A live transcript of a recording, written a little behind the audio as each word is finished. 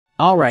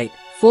Alright,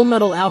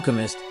 Fullmetal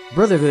Alchemist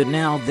Brotherhood,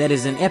 now that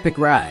is an epic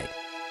ride.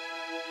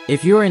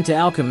 If you're into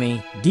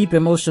alchemy, deep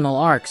emotional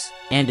arcs,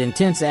 and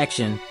intense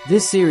action,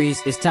 this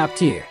series is top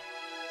tier.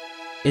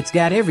 It's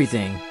got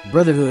everything: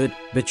 brotherhood,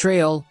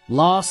 betrayal,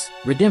 loss,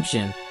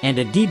 redemption, and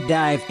a deep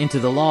dive into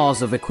the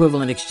laws of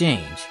equivalent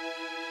exchange.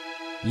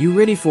 You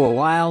ready for a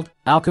wild,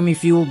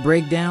 alchemy-fueled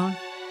breakdown?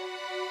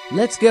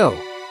 Let's go!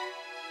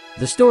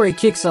 The story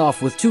kicks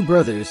off with two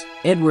brothers,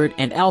 Edward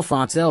and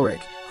Alphonse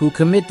Elric, who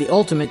commit the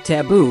ultimate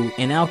taboo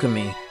in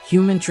alchemy: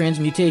 human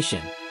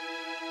transmutation.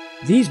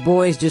 These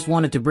boys just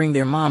wanted to bring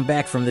their mom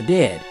back from the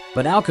dead,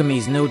 but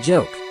alchemy's no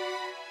joke.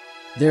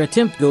 Their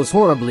attempt goes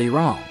horribly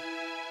wrong.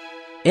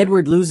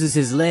 Edward loses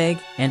his leg,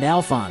 and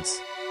Alphonse,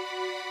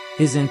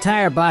 his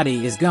entire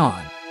body is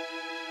gone.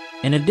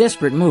 In a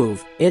desperate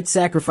move, Ed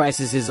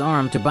sacrifices his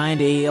arm to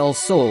bind Al's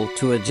soul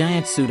to a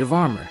giant suit of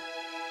armor.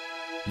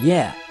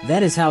 Yeah,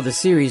 that is how the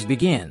series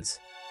begins.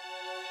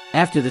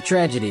 After the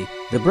tragedy,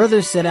 the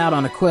brothers set out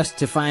on a quest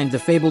to find the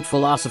fabled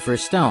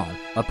Philosopher's Stone,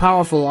 a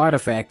powerful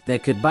artifact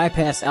that could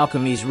bypass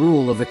alchemy's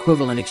rule of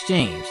equivalent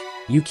exchange.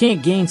 You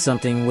can't gain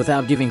something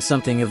without giving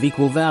something of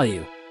equal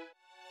value.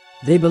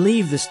 They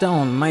believe the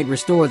stone might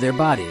restore their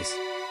bodies.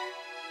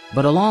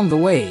 But along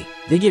the way,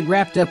 they get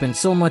wrapped up in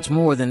so much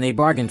more than they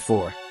bargained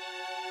for.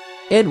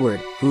 Edward,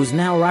 who's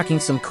now rocking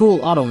some cool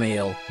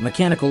automail,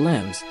 mechanical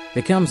limbs,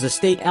 becomes a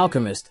state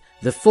alchemist,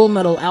 the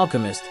Fullmetal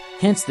Alchemist,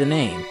 hence the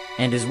name,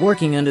 and is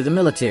working under the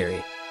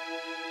military.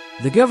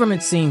 The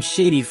government seems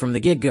shady from the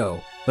get-go,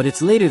 but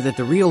it's later that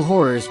the real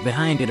horrors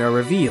behind it are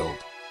revealed.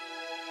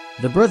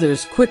 The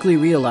brothers quickly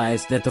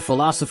realize that the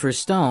Philosopher's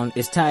Stone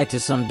is tied to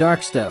some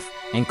dark stuff,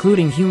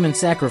 including human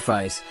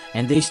sacrifice,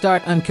 and they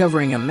start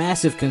uncovering a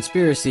massive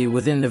conspiracy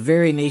within the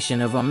very nation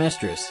of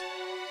Amestris.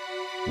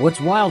 What's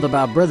wild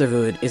about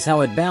Brotherhood is how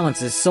it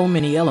balances so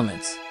many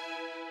elements.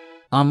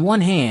 On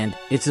one hand,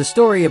 it's a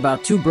story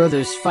about two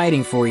brothers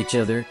fighting for each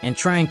other and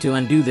trying to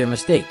undo their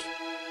mistake.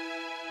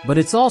 But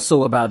it's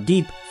also about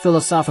deep,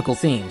 philosophical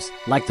themes,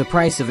 like the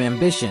price of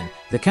ambition,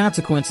 the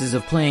consequences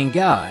of playing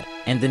God,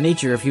 and the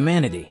nature of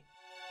humanity.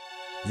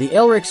 The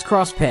Elrics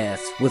cross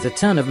paths with a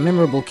ton of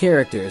memorable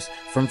characters,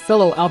 from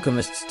fellow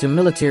alchemists to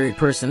military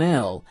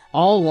personnel,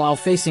 all while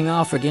facing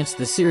off against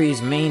the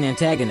series' main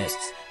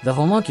antagonists, the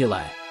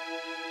homunculi.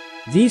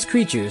 These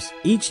creatures,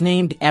 each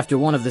named after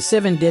one of the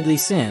 7 deadly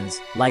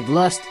sins, like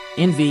lust,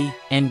 envy,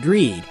 and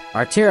greed,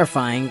 are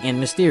terrifying and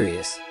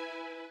mysterious.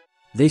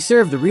 They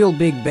serve the real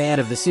big bad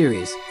of the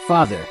series,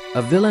 Father,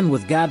 a villain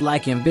with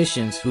godlike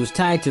ambitions who's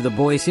tied to the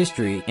boys'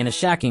 history in a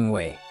shocking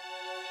way.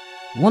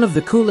 One of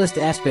the coolest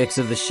aspects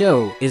of the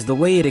show is the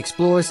way it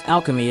explores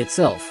alchemy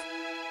itself.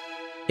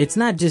 It's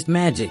not just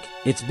magic,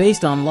 it's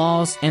based on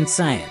laws and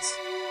science.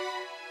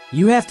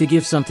 You have to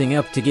give something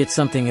up to get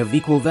something of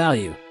equal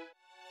value.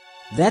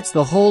 That's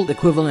the whole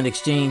equivalent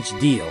exchange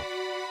deal.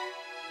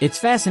 It's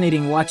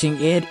fascinating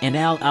watching Ed and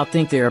Al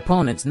outthink their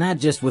opponents not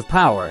just with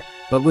power,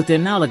 but with their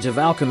knowledge of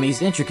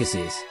alchemy's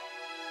intricacies.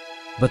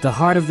 But the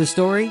heart of the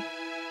story?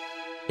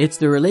 It's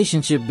the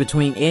relationship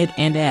between Ed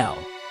and Al.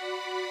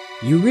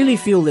 You really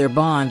feel their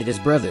bond as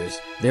brothers,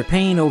 their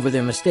pain over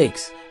their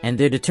mistakes, and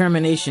their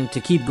determination to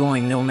keep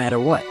going no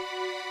matter what.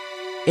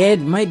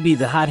 Ed might be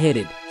the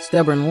hot-headed,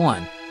 stubborn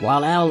one,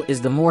 while Al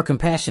is the more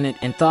compassionate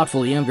and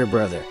thoughtful younger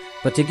brother,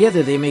 but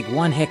together they make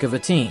one heck of a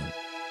team.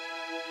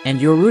 And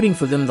you're rooting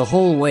for them the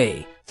whole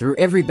way, through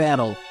every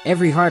battle,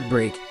 every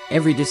heartbreak,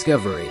 every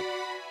discovery.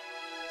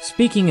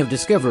 Speaking of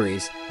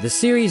discoveries, the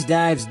series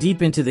dives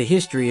deep into the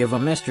history of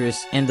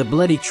Amestris and the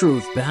bloody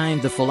truth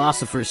behind the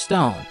Philosopher's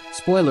Stone.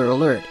 Spoiler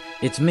alert,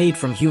 it's made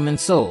from human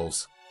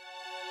souls.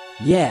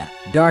 Yeah,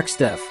 dark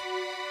stuff.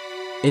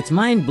 It's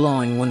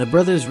mind-blowing when the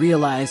brothers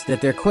realize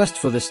that their quest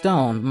for the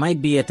stone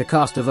might be at the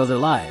cost of other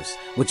lives,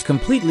 which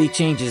completely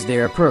changes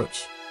their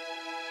approach.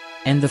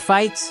 And the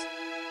fights?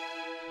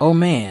 Oh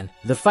man,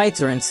 the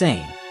fights are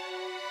insane.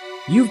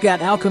 You've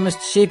got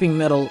alchemists shaping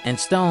metal and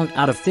stone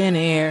out of thin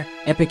air,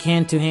 epic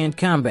hand-to-hand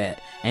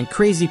combat, and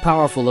crazy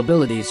powerful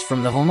abilities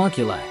from the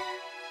homunculi.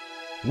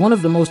 One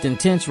of the most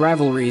intense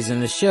rivalries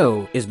in the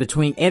show is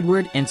between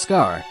Edward and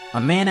Scar,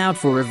 a man out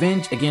for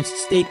revenge against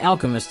state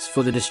alchemists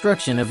for the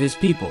destruction of his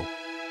people.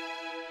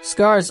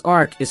 Scar's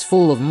arc is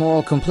full of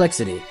moral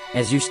complexity,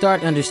 as you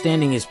start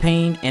understanding his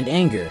pain and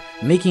anger,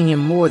 making him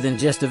more than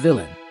just a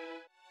villain.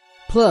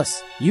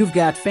 Plus, you've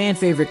got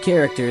fan-favorite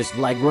characters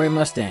like Roy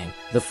Mustang,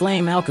 the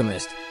Flame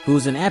Alchemist,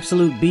 who's an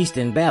absolute beast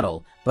in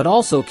battle, but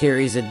also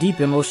carries a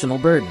deep emotional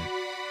burden.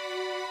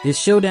 His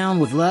showdown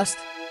with Lust?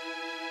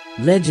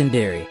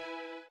 Legendary.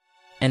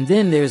 And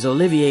then there's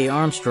Olivier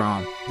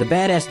Armstrong, the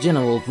badass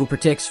general who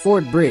protects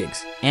Fort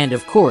Briggs, and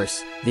of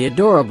course, the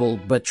adorable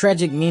but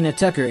tragic Nina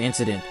Tucker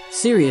incident.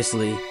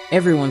 Seriously,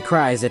 everyone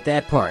cries at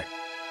that part.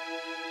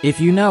 If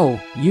you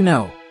know, you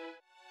know.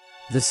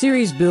 The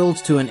series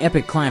builds to an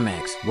epic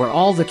climax, where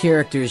all the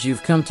characters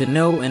you've come to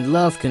know and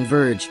love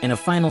converge in a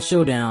final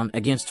showdown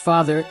against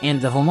Father and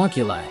the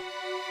homunculi.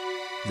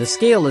 The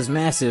scale is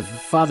massive.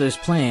 Father's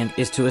plan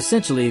is to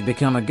essentially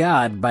become a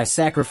god by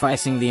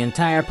sacrificing the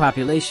entire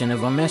population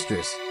of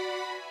Amestris.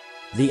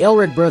 The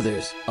Elric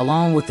brothers,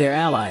 along with their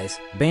allies,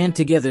 band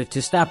together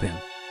to stop him.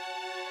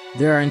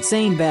 There are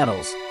insane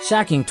battles,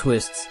 shocking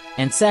twists,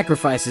 and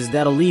sacrifices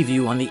that'll leave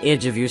you on the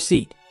edge of your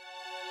seat.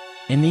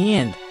 In the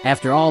end,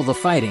 after all the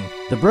fighting,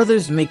 the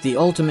brothers make the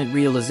ultimate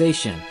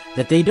realization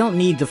that they don't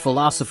need the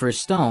Philosopher's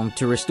Stone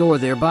to restore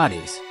their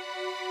bodies.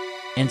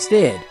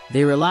 Instead,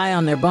 they rely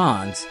on their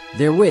bonds,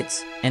 their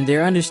wits, and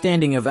their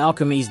understanding of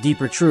alchemy's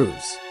deeper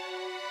truths.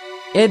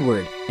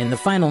 Edward, in the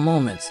final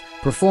moments,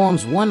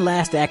 performs one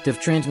last act of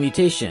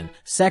transmutation,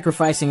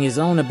 sacrificing his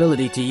own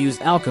ability to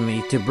use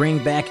alchemy to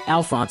bring back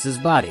Alphonse's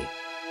body.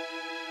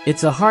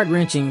 It's a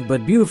heart-wrenching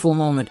but beautiful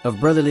moment of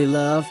brotherly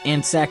love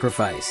and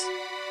sacrifice.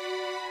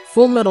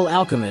 Fullmetal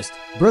Alchemist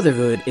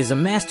Brotherhood is a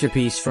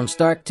masterpiece from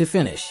start to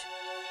finish.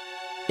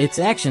 It's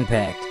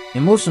action-packed,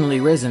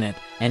 emotionally resonant,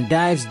 and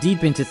dives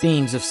deep into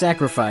themes of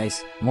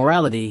sacrifice,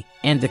 morality,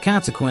 and the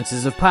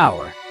consequences of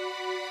power.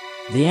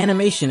 The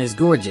animation is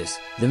gorgeous,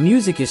 the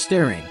music is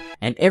stirring,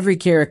 and every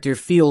character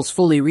feels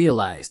fully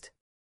realized.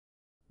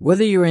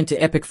 Whether you're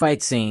into epic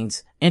fight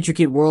scenes,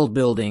 intricate world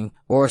building,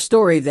 or a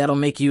story that'll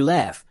make you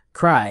laugh,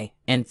 cry,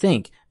 and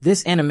think,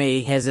 this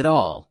anime has it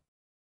all.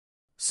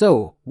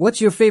 So,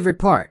 what's your favorite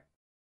part?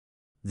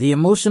 The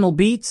emotional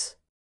beats?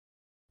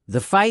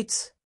 The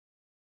fights?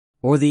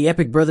 Or the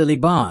epic brotherly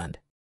bond?